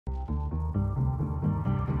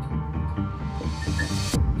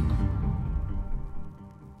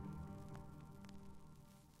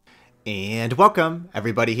And welcome,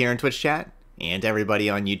 everybody here in Twitch chat, and everybody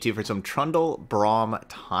on YouTube for some Trundle Braum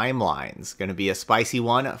timelines. Going to be a spicy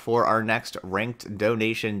one for our next ranked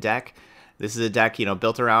donation deck. This is a deck,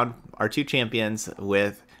 built around our two champions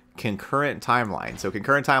with concurrent timelines. So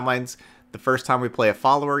concurrent timelines, the first time we play a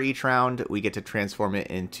follower each round, we get to transform it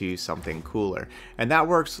into something cooler. And that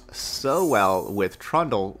works so well with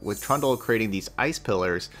Trundle creating these ice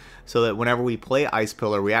pillars, so that whenever we play Ice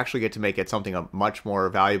Pillar, we actually get to make it something much more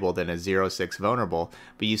valuable than a 0/6 vulnerable,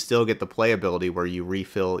 but you still get the playability where you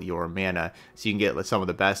refill your mana, so you can get some of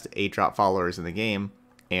the best 8-drop followers in the game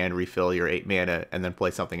and refill your 8 mana and then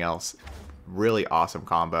play something else. Really awesome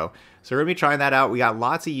combo. So we're going to be trying that out. We got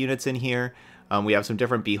lots of units in here. We have some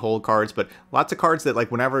different Behold cards, but lots of cards that,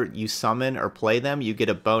 like, whenever you summon or play them, you get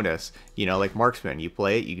a bonus. Like Marksman, you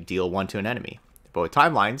play it, you deal 1 to an enemy. But with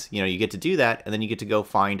timelines, you get to do that, and then you get to go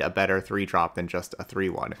find a better 3-drop than just a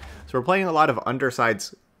 3/1. So we're playing a lot of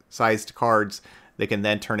undersized cards that can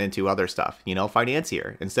then turn into other stuff.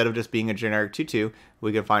 Financier. Instead of just being a generic 2/2,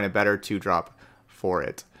 we can find a better 2-drop for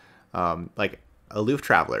it. Like Aloof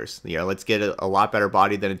Travelers. Let's get a lot better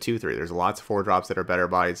body than a 2/3. There's lots of 4-drops that are better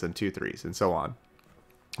bodies than 2/3s, and so on.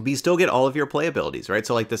 But you still get all of your playabilities, right?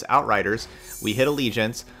 So like this Outriders, we hit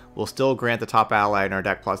Allegiance, we'll still grant the top ally in our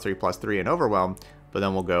deck +3/+3 and Overwhelm, but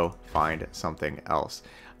then we'll go find something else.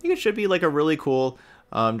 I think it should be like a really cool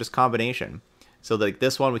just combination. So like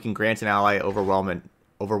this one, we can grant an ally Overwhelm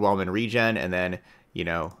and Regen, and then,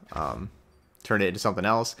 turn it into something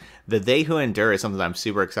else. The They Who Endure is something that I'm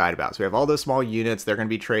super excited about. So we have all those small units, they're going to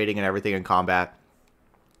be trading and everything in combat.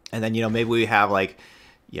 And then, maybe we have like,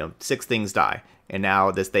 6 things die. And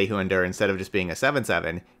now this They Who Endure, instead of just being a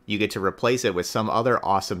 7/7, you get to replace it with some other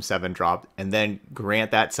awesome 7-drop, and then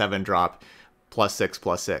grant that 7-drop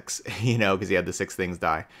 +6/+6, because you had the 6 things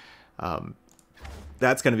die.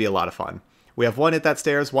 That's going to be a lot of fun. We have 1 Hit That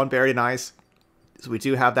Stairs, 1 Buried in Ice. So we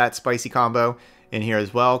do have that spicy combo in here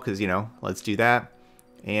as well, because, let's do that.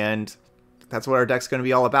 And that's what our deck's going to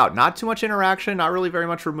be all about. Not too much interaction, not really very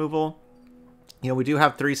much removal. We do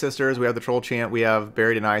have 3 sisters, we have the Troll Chant, we have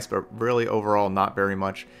Buried in Ice, but really overall not very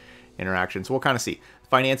much interaction. So we'll kind of see.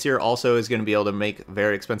 Financier also is going to be able to make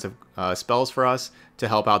very expensive spells for us to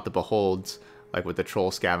help out the Beholds, like with the Troll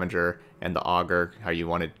Scavenger and the Augur, how you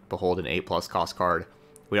want to Behold an 8+ cost card.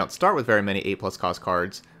 We don't start with very many 8+ cost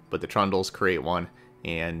cards, but the Trundles create one,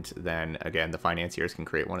 and then again the Financiers can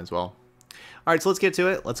create one as well. Alright, so let's get to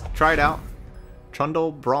it. Let's try it out.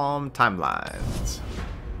 Trundle Braum timelines.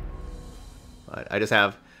 I just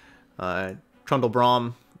have Trundle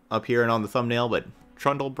Braum up here and on the thumbnail, but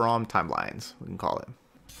Trundle Braum timelines, we can call it.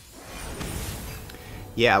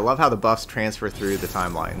 Yeah, I love how the buffs transfer through the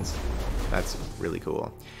timelines. That's really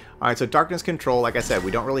cool. Alright, so Darkness Control, like I said,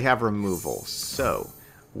 we don't really have removal, so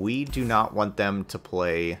we do not want them to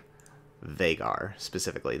play Veigar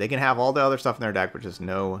specifically. They can have all the other stuff in their deck, but just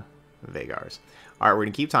no Veigars. Alright, we're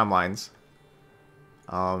going to keep timelines.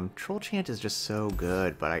 Troll Chant is just so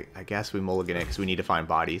good, but I guess we mulligan it because we need to find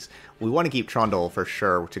bodies. We want to keep Trundle for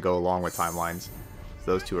sure to go along with timelines.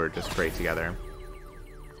 Those two are just great together.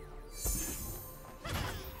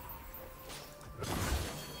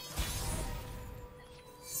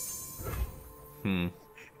 Alright,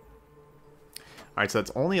 so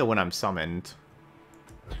that's only a when I'm summoned.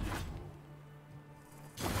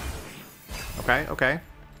 Okay.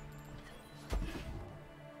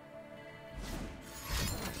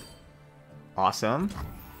 Awesome.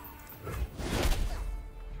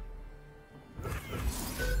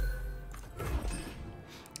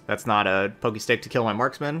 That's not a Pokestick to kill my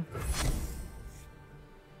Marksman.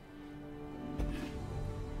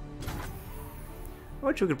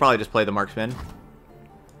 Which we could probably just play the Marksman.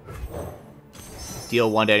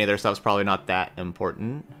 Deal 1 to any of their stuff's probably not that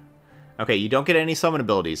important. Okay, you don't get any summon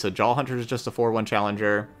abilities, so Jaw Hunter is just a 4/1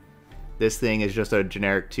 challenger. This thing is just a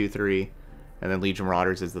generic 2/3. And then Legion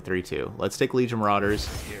Marauders is the 3/2. Let's take Legion Marauders.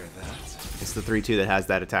 It's the 3/2 that has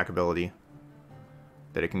that attack ability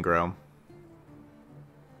that it can grow.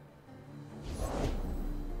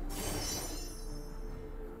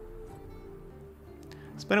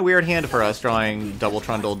 It's been a weird hand for us, drawing double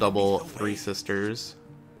Trundle, double 3 sisters.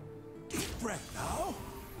 Deep breath now.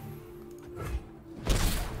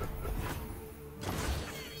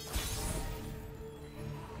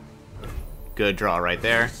 Good draw right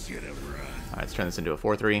there. Alright, let's turn this into a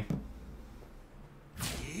 4/3.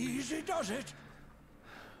 Easy does it.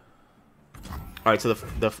 Alright, so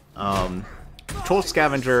the Troll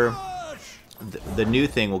Scavenger, the new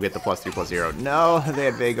thing will get the +3/+0. No, they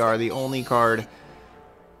had Veigar, the only card.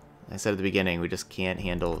 I said at the beginning, we just can't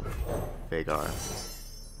handle Veigar.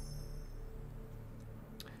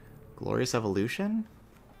 Glorious Evolution?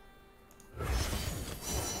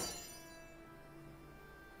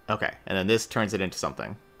 Okay, and then this turns it into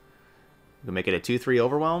something. We can make it a 2/3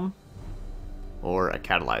 Overwhelm or a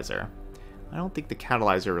Catalyzer. I don't think the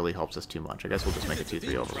Catalyzer really helps us too much. I guess we'll just make a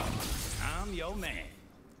 2/3 Overwhelm. I'm your man.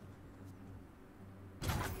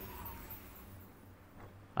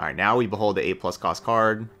 Alright, now we behold the 8+ cost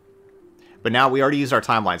card. But now we already used our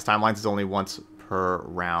Timelines. Timelines is only once per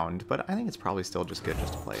round, but I think it's probably still just good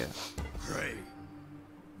just to play it. Pray.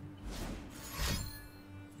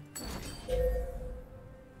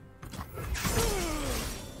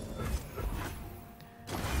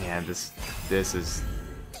 Man, this is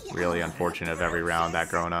really unfortunate of every round that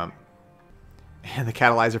growing up. And the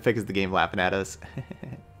Catalyzer pick is the game laughing at us.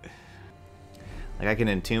 Like, I can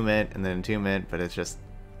Entomb it and then Entomb it, but it's just...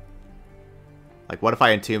 Like, what if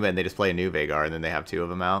I Entomb it and they just play a new Vhagar and then they have 2 of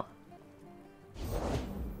them out?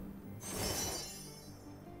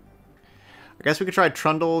 I guess we could try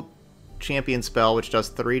Trundle Champion Spell, which does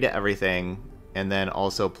 3 to everything, and then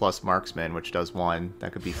also plus Marksman, which does 1.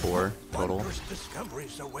 That could be 4 total. Wondrous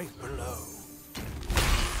discoveries await below.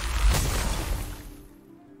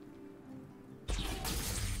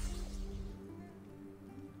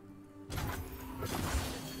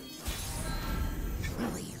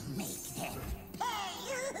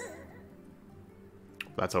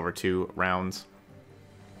 That's over 2 rounds.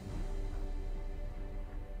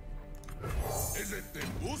 Is it the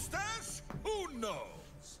boosters? Who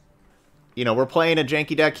knows? You know, we're playing a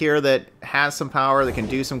janky deck here that has some power, that can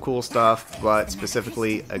do some cool stuff, but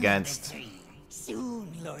specifically against... Soon,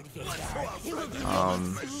 Lord Vhagar.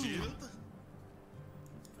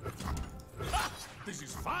 This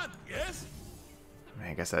is fun, yes?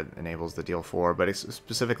 I guess that enables the deal 4, but it's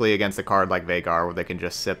specifically against a card like Vhagar, where they can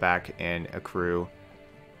just sit back and accrue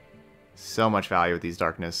so much value with these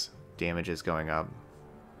darkness damages going up.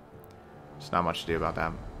 There's not much to do about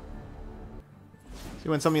that. So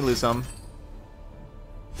you win some, you lose some.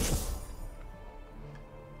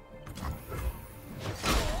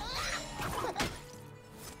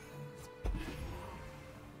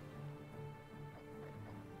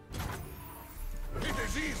 It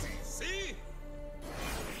is easy, see?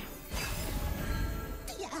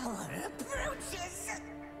 The hour approaches.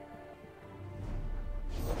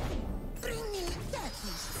 Bring me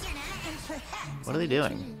darkness, Senna, and perhaps... What are they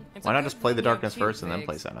doing? Why not just play the darkness first and then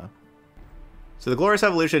play Senna? So the Glorious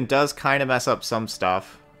Evolution does kind of mess up some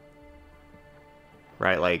stuff.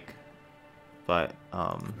 Right, like... But,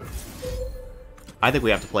 I think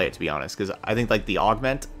we have to play it, to be honest, because I think, like, the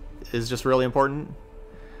Augment is just really important.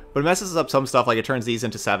 But it messes up some stuff, like it turns these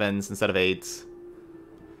into 7s instead of 8s.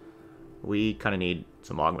 We kind of need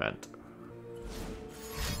some Augment.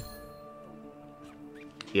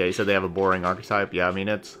 Yeah, you said they have a boring archetype. Yeah, I mean,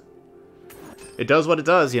 it does what it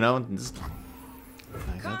does, you know?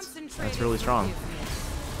 That's really strong.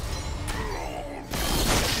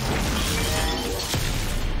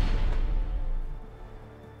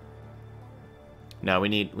 No, we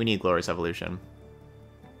need Glorious Evolution.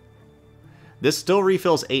 This still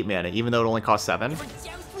refills 8 mana, even though it only costs 7.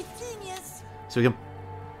 So we can...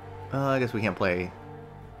 I guess we can't play...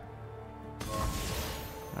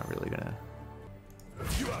 Not really gonna...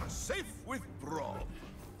 You are safe with Braum.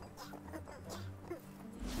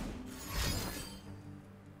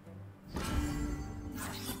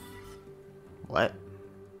 What?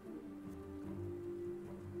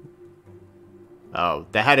 Oh,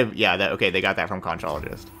 that had to... Yeah, that... Okay, they got that from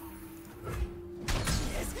Conchologist.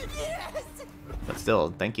 But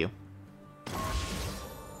still, thank you.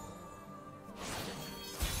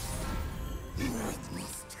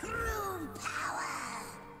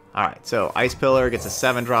 Alright, so Ice Pillar gets a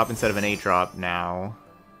 7-drop instead of an 8-drop now.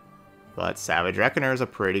 But Savage Reckoner is a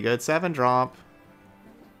pretty good 7-drop.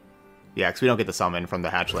 Yeah, because we don't get the summon from the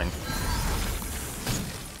Hatchling.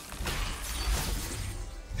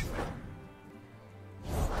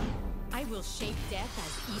 I will shape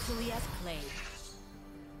death as easily as clay.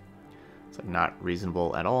 It's like not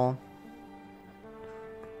reasonable at all.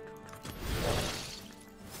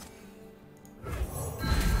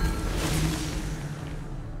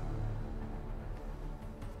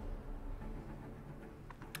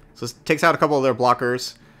 So this takes out a couple of their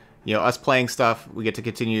blockers. You know, us playing stuff, we get to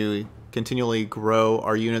continually grow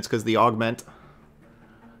our units because the Augment.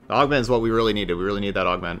 The Augment is what we really needed. We really need that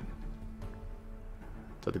Augment.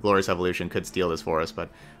 So the Glorious Evolution could steal this for us, but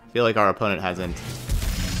I feel like our opponent hasn't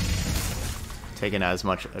taken as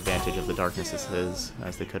much advantage of the darkness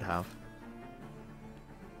as they could have.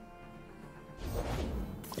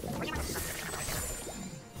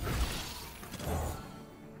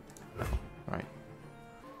 Alright.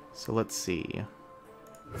 So let's see.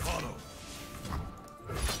 Follow.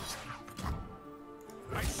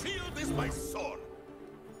 My shield is my sword.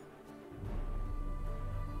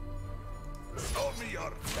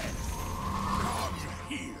 your best. Come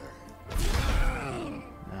here.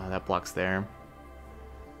 Oh, that blocks there.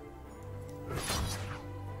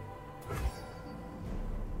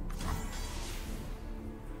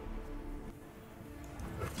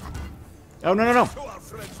 Oh, no, no, no. To our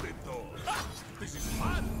friends with door. Ha! This is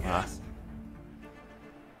fun, yes?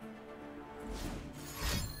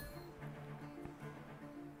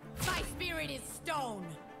 My spirit is stone.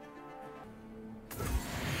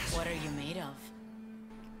 What are you made of?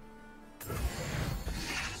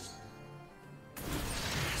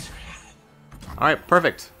 Alright,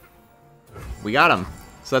 perfect. We got them.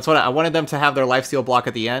 So that's what I wanted them to have their lifesteal block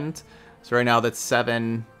at the end. So right now that's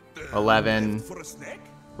 7, 11. For a snack?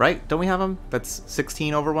 Right? Don't we have them? That's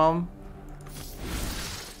 16 overwhelm.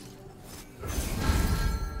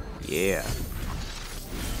 Yeah.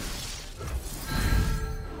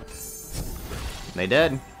 They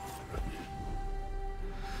did.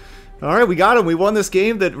 Alright, we got him. We won this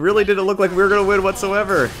game that really didn't look like we were going to win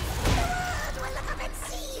whatsoever.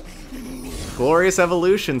 Glorious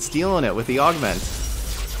Evolution stealing it with the Augment.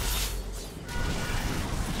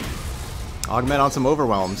 Augment on some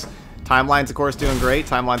overwhelms. Timeline's, of course, doing great.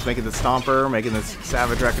 Timeline's making the Stomper, making this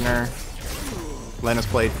Savage Reckoner. Lenna's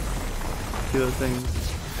played 2 of those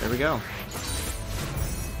things. There we go.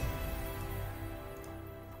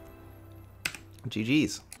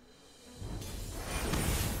 GG's.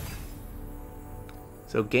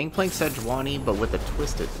 So Gangplank Sejuani, but with a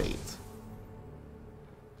Twisted Fate.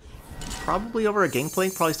 Probably over a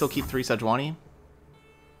Gangplank, probably still keep 3 Sejuani.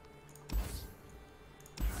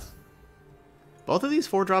 Both of these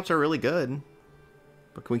 4-drops are really good.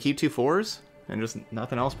 But can we keep 2 4s? And just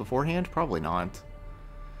nothing else beforehand? Probably not.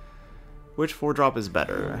 Which 4-drop is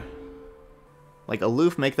better? Like,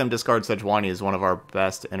 Aloof, make them discard Sejuani is one of our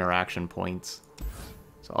best interaction points.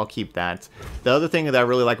 So I'll keep that. The other thing that I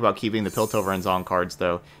really like about keeping the Piltover and Zaun cards,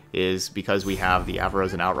 though, is because we have the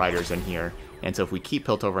Avaros and Outriders in here. And so if we keep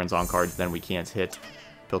Piltover and Zaun cards, then we can't hit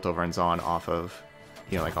Piltover and Zaun off of,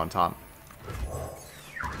 you know, like on top.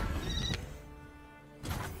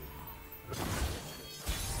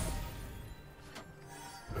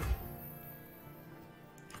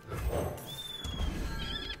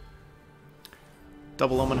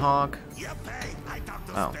 Double Omen Hawk.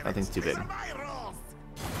 Oh, that thing's too big.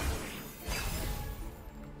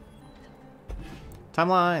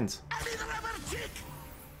 Timelines.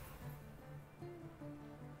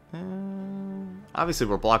 Obviously,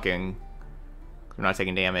 we're blocking. We're not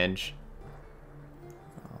taking damage.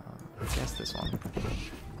 I guess this one.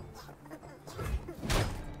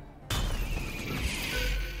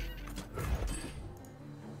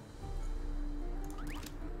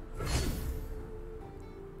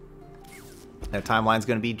 That timeline's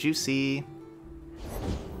gonna be juicy.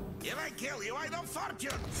 If I kill you, I don't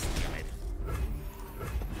fortune.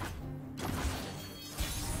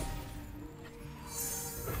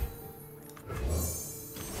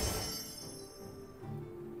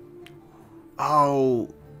 Oh,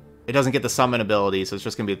 it doesn't get the summon ability, so it's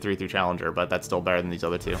just gonna be a 3/3 challenger, but that's still better than these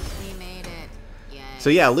other 2. We made it. Yay. So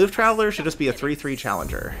yeah, Aloof Traveler should just be a 3/3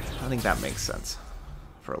 challenger. I think that makes sense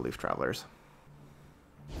for Aloof Travelers.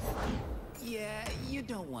 Yeah, you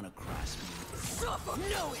don't want to cross me. Suffer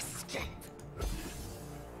no escape.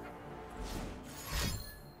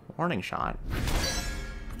 Warning shot.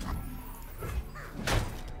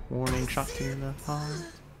 Warning shot to the heart.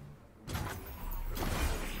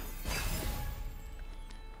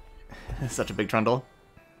 Such a big trundle.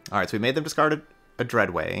 Alright, so we made them discard a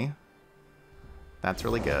Dreadway. That's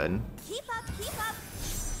really good. Keep up, keep up.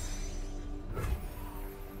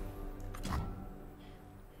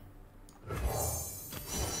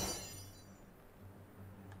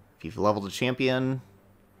 If you've leveled a champion,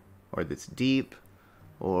 or that's deep,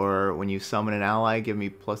 or when you summon an ally, give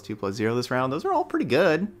me +2/+0 this round. Those are all pretty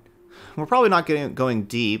good. We're probably not going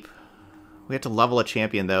deep. We have to level a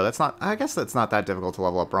champion, though. That's not. I guess that's not that difficult to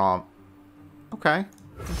level up Braum. Okay,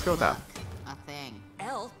 let's go with that. A thing.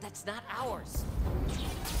 L, that's not ours.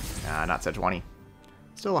 Nah, not Sejuani.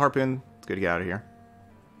 Still a Harpoon. It's good to get out of here.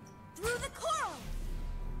 Through the coral.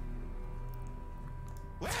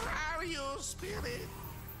 Where are you, spirit?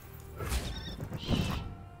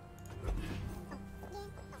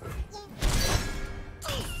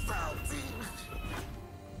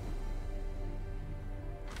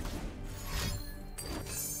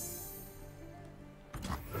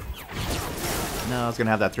 No, I was going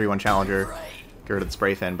to have that 3/1 challenger. Get rid of the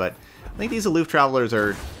Spray Fin, but I think these Aloof Travelers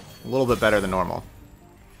are a little bit better than normal.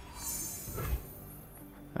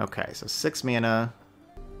 Okay, so 6 mana.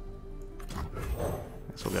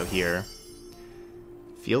 Guess we'll go here.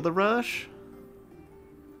 Feel the Rush?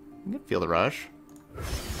 We can feel the Rush.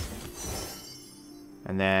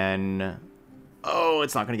 And then... Oh,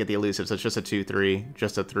 it's not going to get the elusive, so it's just a 2-3.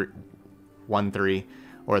 Just a 1-3.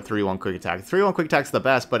 Or a 3-1 quick attack. 3-1 quick attack's the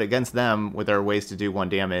best, but against them, with their ways to do 1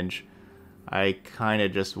 damage, I kind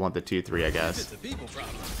of just want the 2-3, I guess.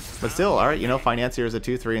 But still, alright, you know, Financier is a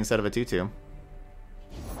 2-3 instead of a 2-2.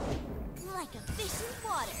 Like a fish in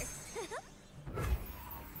water.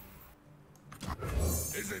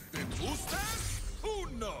 Is it the boosters?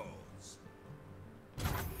 Who knows?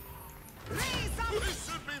 We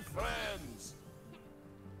should be friends.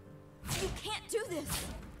 You can't do this.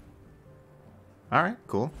 Alright,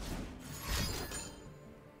 cool.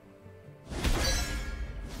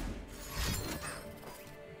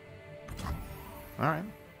 Alright.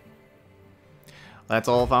 That's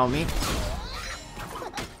all about me.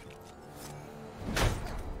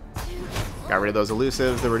 Got rid of those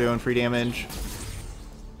elusives that were doing free damage.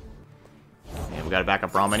 And we got a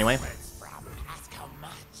backup Braum anyway.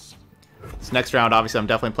 This next round, obviously, I'm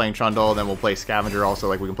definitely playing Trundle, then we'll play Scavenger also,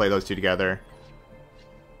 like we can play those two together.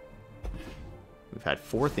 We've had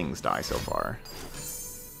 4 things die so far.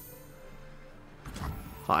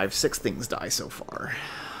 5, 6 things die so far.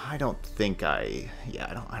 I don't think I... Yeah,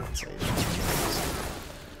 I don't save.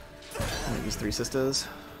 I'm gonna use 3 sisters.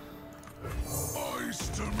 Nice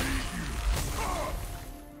to meet you.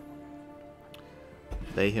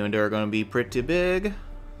 They Hyundai are going to be pretty big.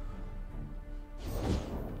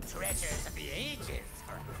 Treasures of the ages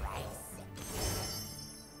for a price.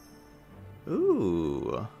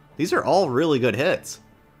 Ooh. These are all really good hits.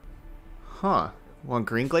 Huh. Want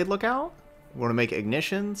Green Glade Lookout? Want to make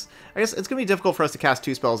Ignitions? I guess it's going to be difficult for us to cast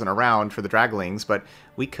 2 spells in a round for the Draglings, but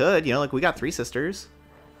we could, you know, like we got 3 sisters.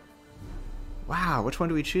 Wow, which one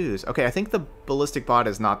do we choose? Okay, I think the Ballistic Bot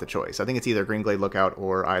is not the choice. I think it's either Green Glade Lookout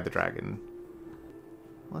or Eye of the Dragon.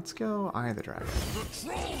 Let's go Eye of the Dragon. The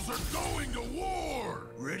trolls are going to war.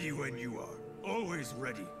 Ready when you are. Always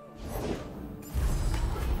ready.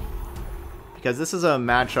 Because this is a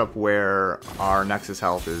matchup where our Nexus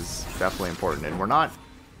health is definitely important, and we're not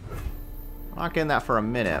getting that for a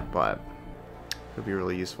minute, but could be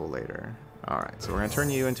really useful later. Alright, so we're going to turn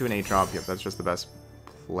you into an 8-drop. Yep, that's just the best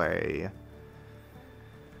play.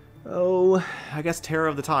 Oh, I guess Terror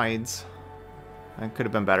of the Tides. That could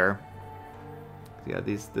have been better. Yeah,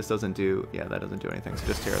 this doesn't do... Yeah, that doesn't do anything, so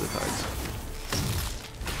just Terror of the Tides.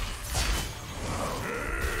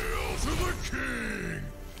 Hail to the king!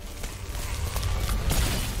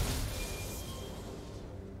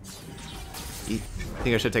 I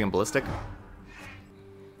think I should have taken Ballistic.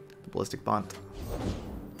 The Ballistic Bont.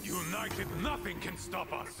 United, nothing can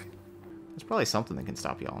stop us. There's probably something that can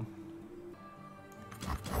stop y'all.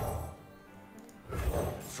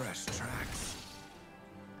 Fresh tracks.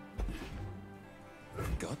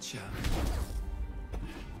 Gotcha.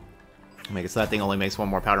 I guess that thing only makes 1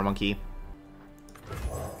 more Powder Monkey.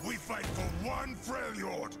 We fight for one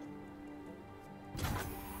Freljord.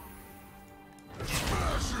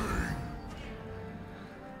 Smashing!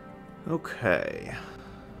 Okay.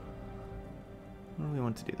 How do we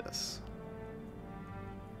want to do this?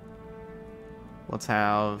 Let's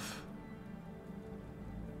have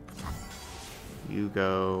you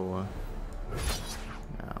go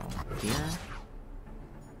now here.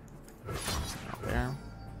 Now there.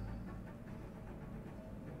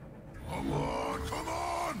 Come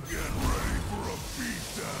on! Get ready for a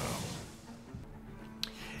beatdown!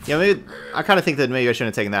 Yeah, maybe I kind of think that maybe I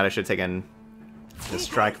shouldn't have taken that. I should have taken the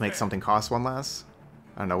strike, make something cost 1 less.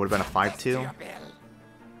 I don't know, would have been a 5-2.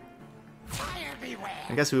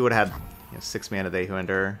 I guess we would have had 6 mana They Who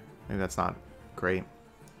Endure. Maybe that's not great.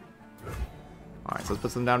 Alright, so let's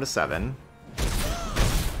put them down to 7.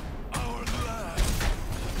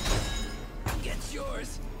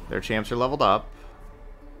 Their champs are leveled up.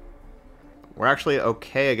 We're actually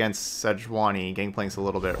okay against Sejuani. Gangplank's a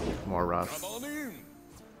little bit more rough.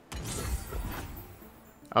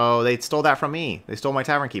 Oh, they stole that from me. They stole my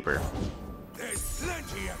Tavern Keeper. There's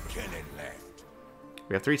plenty of killing left.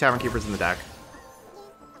 We have 3 Tavern Keepers in the deck.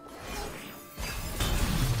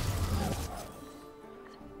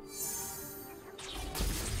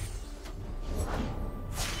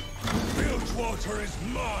 Piltover is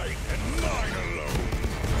mine and mine alone.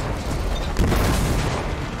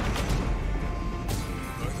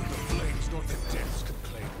 Neither the flames nor the depths can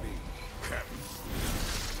claim me, Captain.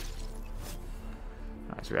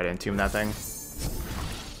 Alright, so we gotta entomb that thing.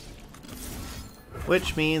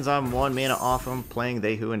 Which means I'm 1 mana off from playing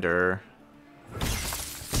They Who Endure.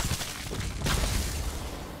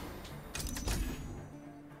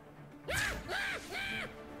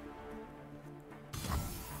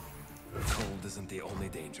 Cold isn't the only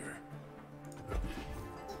danger.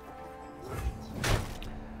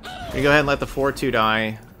 We go ahead and let the 4/2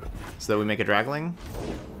 die so that we make a Dragling.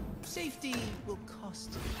 Safety will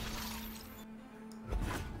cost you.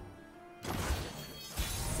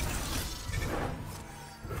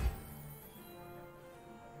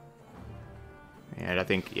 And I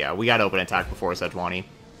think, yeah, we got open attack before Sejuani.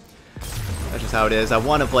 That's just how it is. I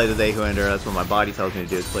want to play the Dehu Ender. That's what my body tells me to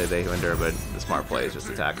do, is play the Dehu Ender, but the smart play is just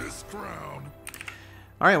attack.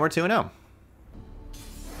 Alright, we're 2-0.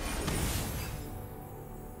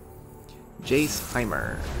 Jayce,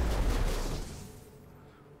 Heimer.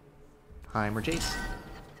 Heimer, Jayce.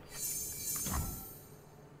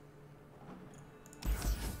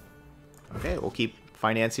 Okay, we'll keep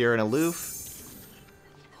Financier and Aloof.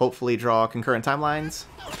 Hopefully draw concurrent timelines.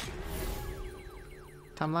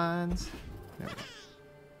 Timelines. There we go.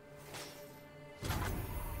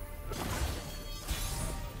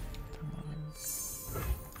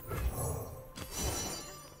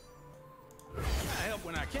 I help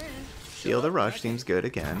when I can. Feel the rush seems good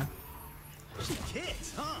again. She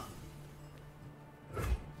kicks, huh?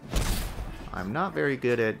 I'm not very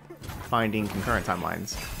good at finding concurrent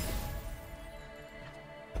timelines.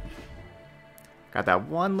 Got that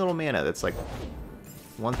one little mana that's like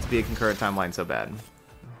wants to be a concurrent timeline so bad.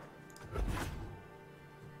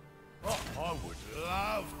 Oh, I would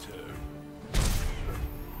love to.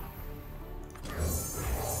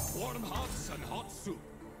 Warm hearts and hot soup.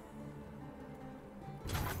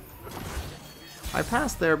 I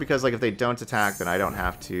passed there because like if they don't attack, then I don't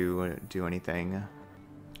have to do anything.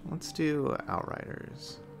 Let's do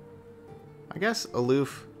Outriders. I guess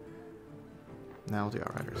Aloof. Now we'll do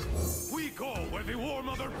Outriders. We go where the war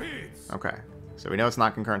mother bids. Okay, so we know it's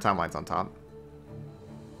not concurrent timelines on top.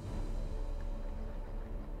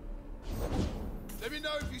 Let me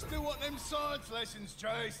know if you still want them science lessons,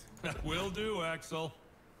 Jayce. Will do, Axel.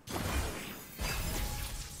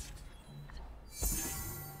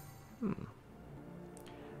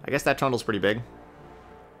 I guess that Trundle's pretty big.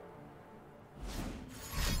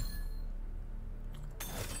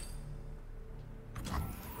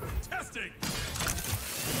 Testing.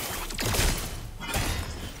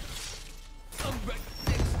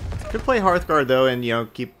 Could play Hearthguard though, and you know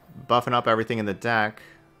keep buffing up everything in the deck.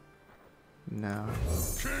 No.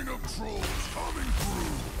 King of Trolls coming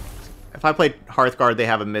through. If I played Hearthguard, they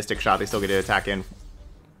have a Mystic Shot. They still get to attack in,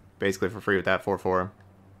 basically for free with that 4/4.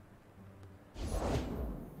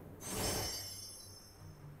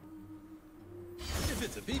 If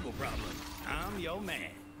it's a people problem, I'm your man.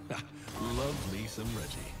 Love me some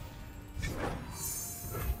Reggie.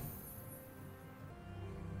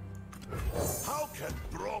 How can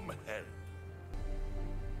Braum help?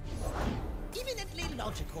 Eminently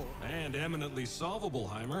logical. And eminently solvable,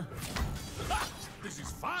 Heimer. Ha! This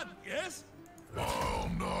is fun, yes? I'll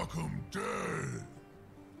knock him dead.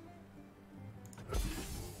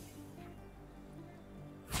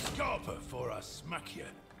 Scarper for a smack you.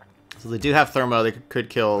 So they do have Thermo. They could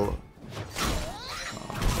kill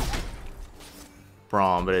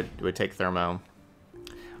Braum, but it would take Thermo.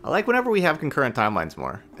 I like whenever we have concurrent timelines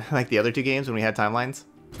more. Like the other two games when we had timelines.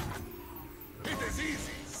 It is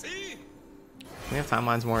easy, see? Can we have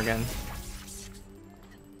timelines more again?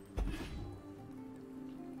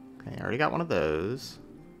 Okay, I already got one of those.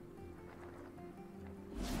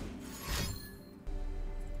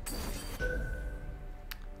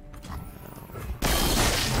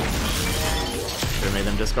 Should have made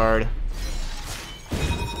them discard.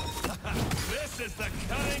 This is the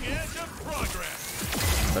cutting edge of progress.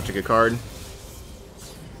 Such a good card.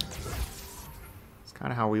 It's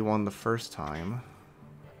kind of how we won the first time.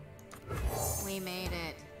 We made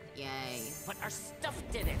it. Yay. But our stuff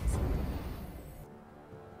didn't.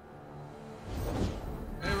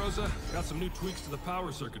 Hey, Rosa, got some new tweaks to the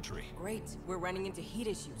power circuitry. Great. We're running into heat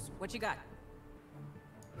issues. What you got?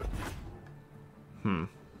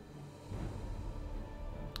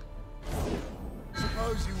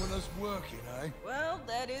 Suppose you want us working, eh? Well,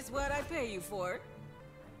 that is what I pay you for.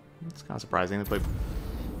 It's kind of surprising. They play.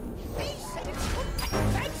 They said it's for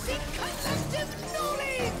fancy cognitive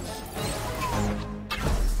knowledge.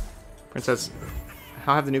 Princess,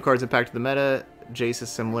 how have the new cards impacted the meta? Jayce is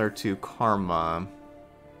similar to Karma.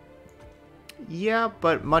 Yeah,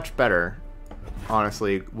 but much better.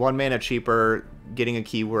 Honestly, 1 mana cheaper, getting a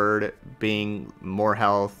keyword, being more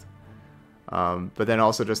health, but then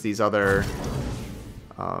also just these other,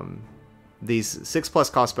 these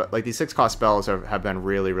 6+ cost, like these 6 cost spells have been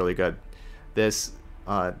really good. This,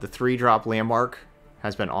 the 3-drop landmark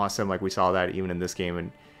has been awesome. Like we saw that even in this game,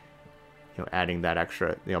 and you know, adding that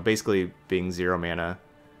extra, you know, basically being 0 mana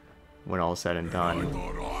when all is said and done.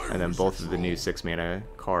 And then both of the new 6 mana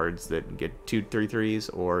cards that get 2 3/3s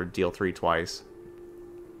or deal 3 twice.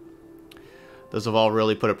 Those have all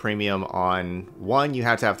really put a premium on, one, you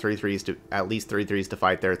have to have 3/3s to, at least 3/3s to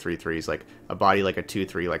fight their 3/3s. Like, a body like a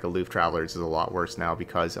 2/3, like Aloof Travelers, is a lot worse now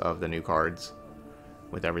because of the new cards,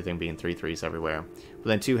 with everything being 3/3s everywhere. But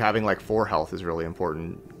then two, having like 4 health is really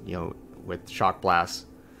important, you know, with Shock Blast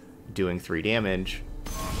doing 3 damage,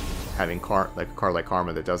 having a card like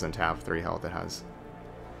Karma that doesn't have 3 health, that has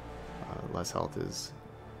less health, is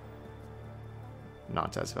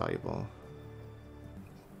not as valuable.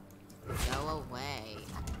 Go away.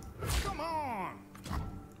 Come on!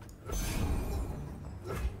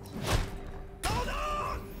 Hold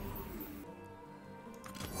on!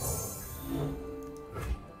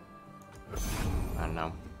 I don't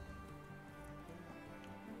know.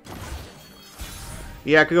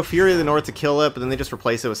 Yeah, I could go Fury of the North to kill it, but then they just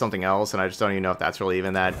replace it with something else, and I just don't even know if that's really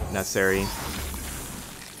even that necessary.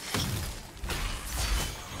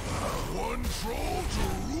 One troll to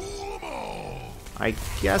rule them all. I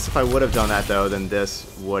guess if I would have done that, though, then this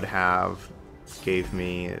would have gave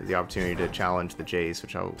me the opportunity to challenge the Jayce,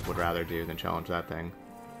 which I would rather do than challenge that thing.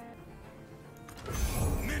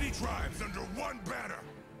 Many tribes under one banner.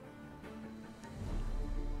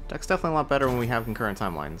 Deck's definitely a lot better when we have concurrent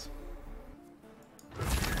timelines.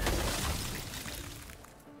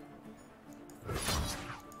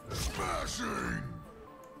 Smashing.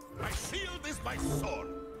 I seal this by sword.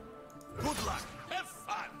 Good luck. Have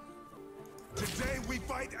fun. Today we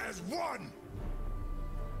fight as one.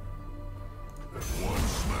 One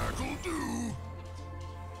smack'll do.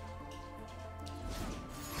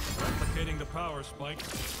 Replicating the power spike.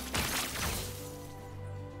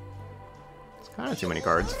 It's kind of too many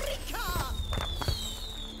cards.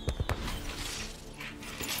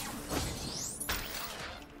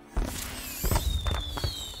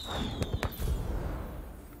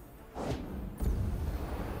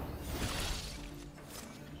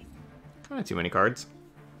 Kind of too many cards.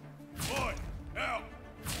 Boy, out.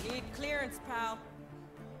 Need clearance, pal.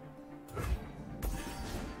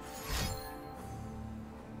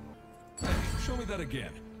 Hey, show me that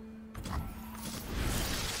again.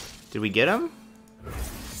 Did we get him?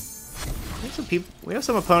 We have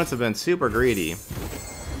some opponents that have been super greedy.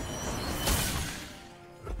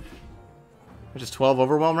 There's just 12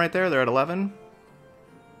 overwhelm right there. They're at 11.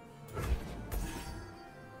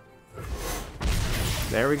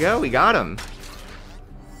 There we go. We got him.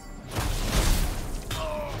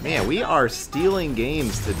 Man, we are stealing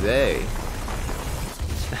games today.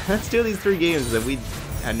 Let's do these 3 games that we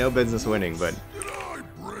had no business winning, but Did I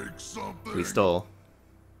break something? we stole.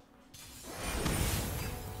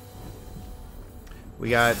 We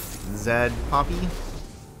got Zed Poppy.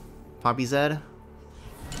 Poppy Zed.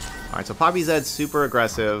 Alright, so Poppy Zed's super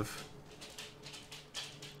aggressive.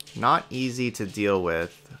 Not easy to deal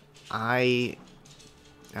with. Alright,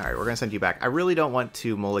 we're gonna send you back. I really don't want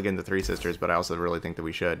to mulligan the 3 sisters, but I also really think that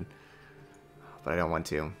we should. But I don't want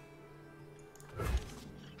to.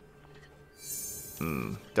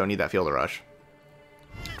 Don't need that Field of Rush.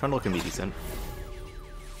 Trundle can be decent.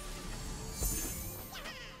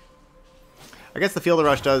 I guess the Field of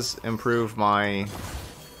Rush does improve my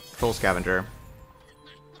Troll Scavenger.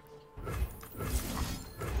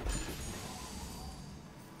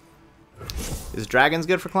 Is Dragons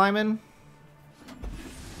good for climbing?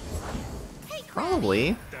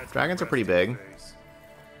 Probably. Dragons are pretty big.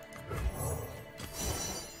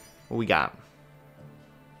 What we got?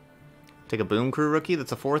 Take a Boom Crew rookie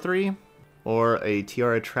that's a 4/3, or a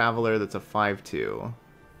Tiara Traveler that's a 5/2.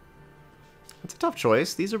 That's a tough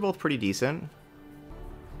choice. These are both pretty decent.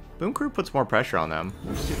 Boom Crew puts more pressure on them.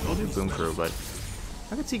 We'll do Boom Crew, but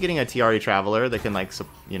I could see getting a Tiara Traveler that can, like,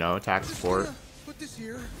 you know, attack support. Put this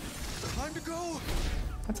here. Time to go.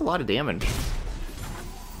 That's a lot of damage.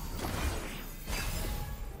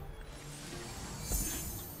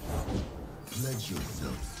 Pledge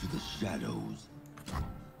yourself to the shadows.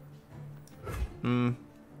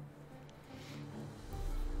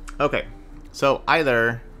 Okay, so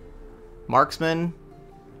either Marksman,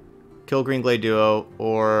 kill Green Glade Duo,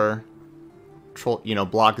 or Troll, you know,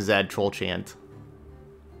 block Zed, Troll Chant,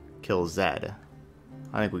 kill Zed.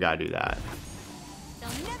 I think we gotta do that. They'll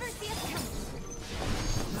never see us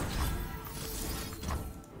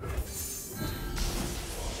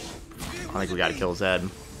coming. I think we gotta kill Zed.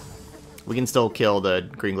 We can still kill the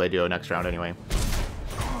Green Glade Duo next round anyway.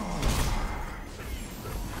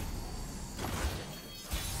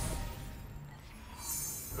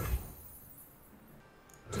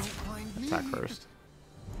 Attack first.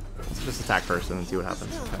 Let's just attack first and then see what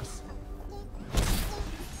happens. Okay.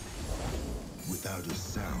 Without a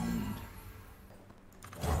sound.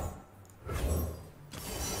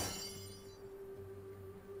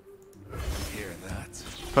 Hear that?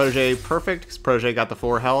 Protege perfect, because Protege got the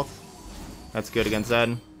 4 health. That's good against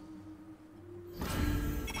Zed.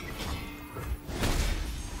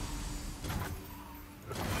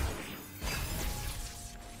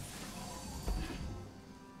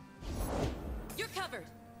 You're covered.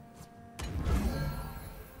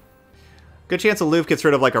 Good chance Aloof gets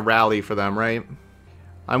rid of like a rally for them, right?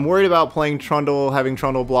 I'm worried about playing Trundle, having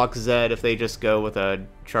Trundle block Zed if they just go with a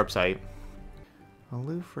Sharp Sight.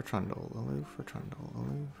 Aloof for Trundle, Aloof for Trundle,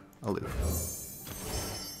 Aloof, Aloof.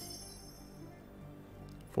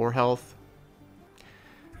 4 health.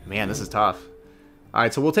 Man, this is tough.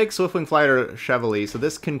 Alright, so we'll take Swiftwing Flighter Chevalier, so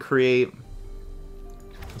this can create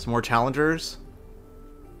some more challengers.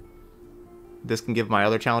 This can give my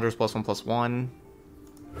other challengers +1/+1.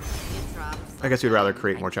 I guess we'd rather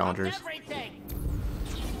create more challengers.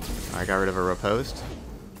 I got rid of a riposte.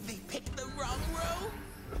 They picked the wrong row.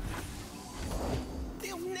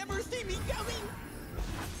 They'll never see me coming.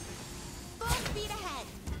 Full speed ahead.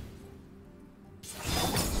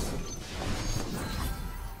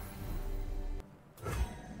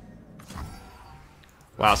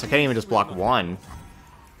 Wow, so I can't even just block one.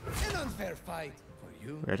 An unfair fight for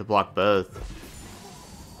you. We have to block both.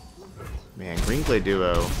 Man, Greenglade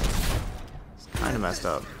Duo is kind of messed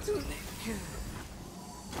up.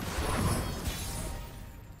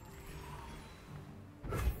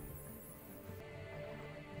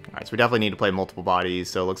 Alright, so we definitely need to play multiple bodies,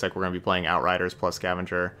 so it looks like we're going to be playing Outriders plus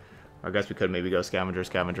Scavenger. I guess we could maybe go Scavenger,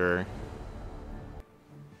 Scavenger.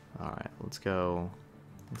 Alright, let's go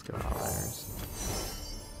Outriders.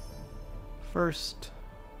 First.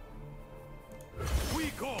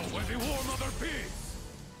 We go where the War Mother bids.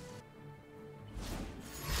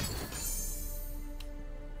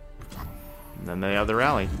 And then they have the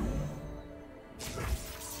rally.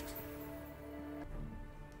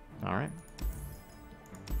 Alright.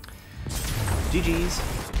 GG's.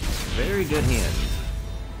 Very good hand.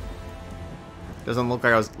 Doesn't look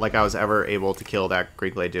like I was ever able to kill that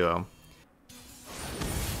Greenglade Duo.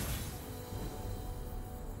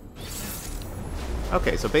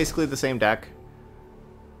 Okay, so basically the same deck.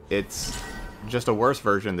 It's just a worse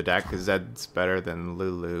version of the deck because Zed's better than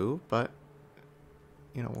Lulu, but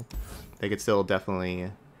you know, they could still definitely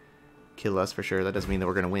kill us for sure. That doesn't mean that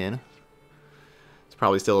we're going to win. It's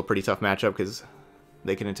probably still a pretty tough matchup because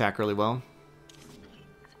they can attack really well.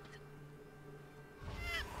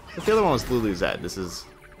 But the other one was Lulu Zed. This is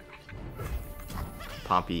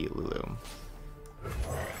Poppy Lulu.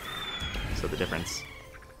 So the difference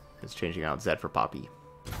is changing out Zed for Poppy.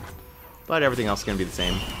 But everything else is going to be the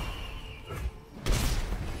same.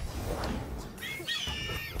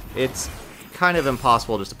 It's kind of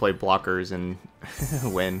impossible just to play blockers and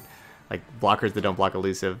win. Like, blockers that don't block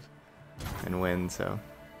elusive and win, so.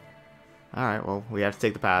 Alright, well, we have to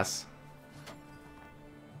take the pass.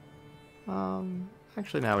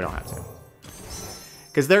 Actually, no, we don't have to.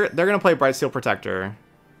 Because they're going to play Brightsteel Protector.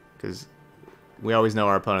 Because we always know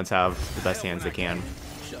our opponents have the best hands they can.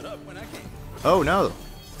 Oh, no.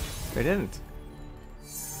 They didn't.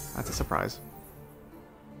 That's a surprise.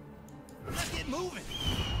 Let's get moving.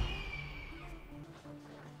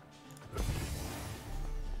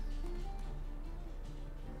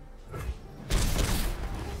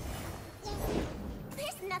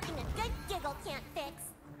 There's nothing a good giggle can't fix.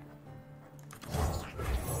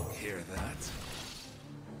 Hear that?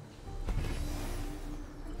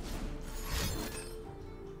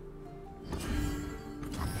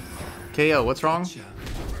 KO, what's wrong? They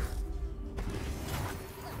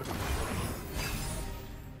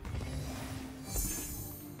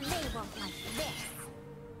won't like this.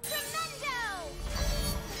 Tremendo!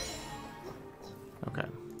 Okay.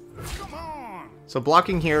 Come on! So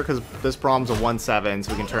blocking here, because this Braum's a 1/7,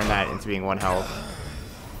 so we can turn that into being 1 health.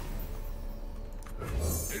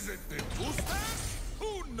 Is it the booster?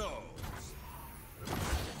 Who knows?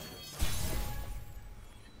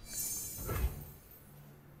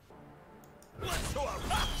 Let's go out.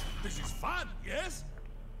 This is fun, yes?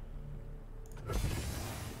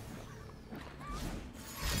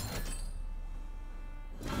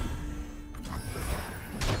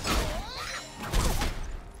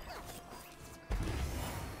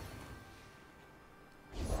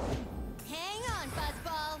 Hang on,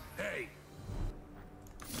 Buzzball. Hey,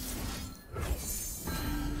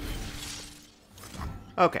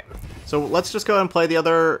 Okay, so let's just go ahead and play the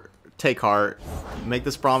other Take Heart, make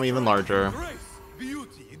this Braum even larger, grace,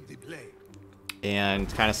 beauty in the play. and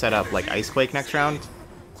kind of set up like Icequake next round.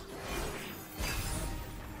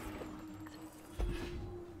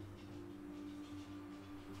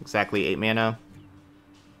 Exactly 8 mana.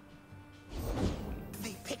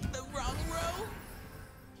 They picked the wrong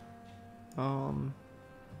row.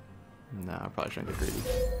 No, I probably shouldn't get greedy.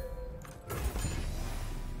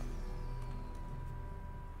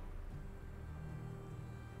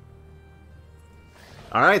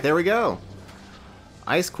 Alright, there we go.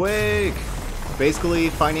 Icequake! Basically,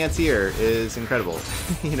 Financier is incredible.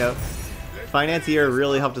 You know, Financier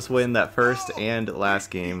really helped us win that first and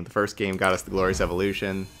last game. The first game got us the Glorious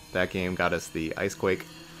Evolution. That game got us the Icequake.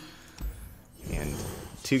 And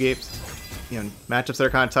 2 games, you know, matchups that are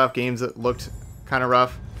kind of tough, games that looked kind of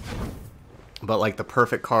rough. But like the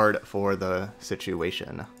perfect card for the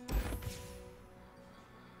situation.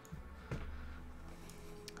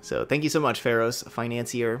 So thank you so much, Pharaoh's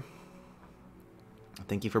Financier.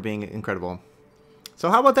 Thank you for being incredible. So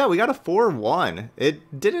how about that? We got a 4-1.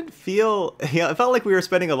 It didn't feel, you know, it felt like we were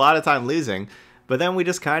spending a lot of time losing, but then we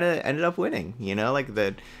just kind of ended up winning, you know, like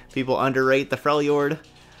the people underrate the Freljord.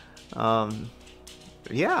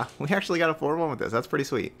 Yeah, we actually got a 4-1 with this. That's pretty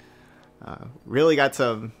sweet. Really got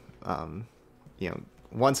some, you know,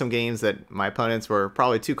 won some games that my opponents were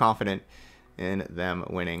probably too confident in them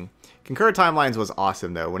winning. Concurrent Timelines was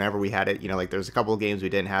awesome, though, whenever we had it. You know, like there's a couple of games we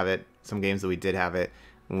didn't have it, some games that we did have it.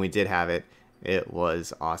 When we did have it, it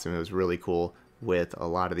was awesome. It was really cool with a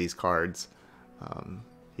lot of these cards.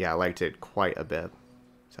 Yeah, I liked it quite a bit.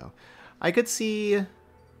 So I could see,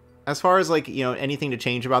 as far as like, you know, anything to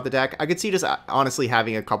change about the deck, I could see just honestly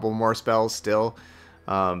having a couple more spells still.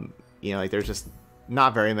 You know, like there's just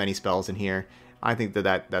not very many spells in here. I think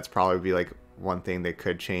that's probably be like one thing that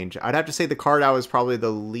could change. I'd have to say the card I was probably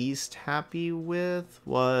the least happy with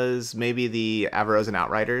was maybe the Avaros and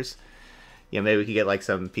Outriders. You know, maybe we could get like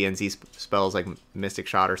some PNC spells like Mystic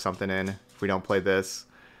Shot or something in if we don't play this.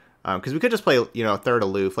 Because we could just play, you know, a third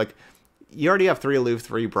aloof. Like, you already have 3 aloof,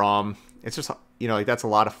 3 Braum. It's just, you know, like that's a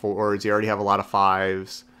lot of 4s. You already have a lot of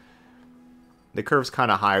 5s. The curve's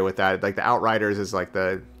kind of high with that. Like the Outriders is like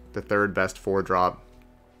the third best 4-drop.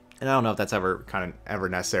 And I don't know if that's ever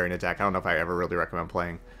necessary in a deck. I don't know if I ever really recommend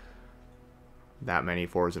playing that many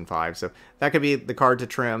 4s and 5s. So that could be the card to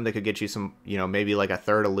trim. That could get you some, you know, maybe like a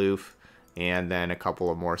third aloof, and then a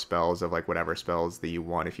couple of more spells of like whatever spells that you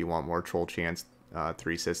want. If you want more Troll Chance,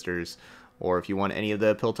 3 Sisters, or if you want any of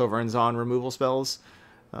the Piltover and Zaun removal spells,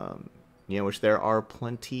 you know, which there are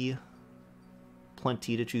plenty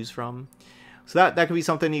to choose from. So that could be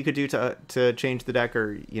something you could do to change the deck,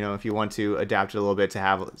 or, you know, if you want to adapt it a little bit to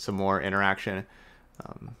have some more interaction,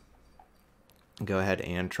 go ahead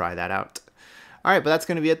and try that out. All right, but that's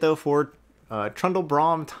going to be it, though, for Trundle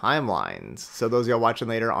Braum Timelines. So those of y'all watching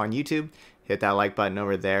later on YouTube, hit that like button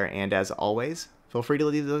over there, and as always, feel free to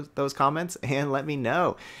leave those comments and let me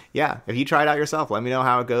know. Yeah, if you try it out yourself, let me know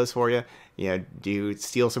how it goes for you. You know, do you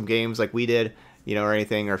steal some games like we did, you know, or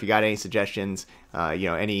anything, or if you got any suggestions, you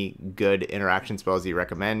know, any good interaction spells you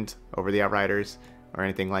recommend over the Outriders or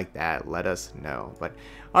anything like that, let us know. But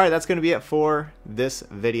all right, that's going to be it for this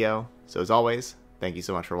video. So as always, thank you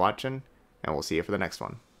so much for watching, and we'll see you for the next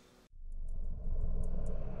one.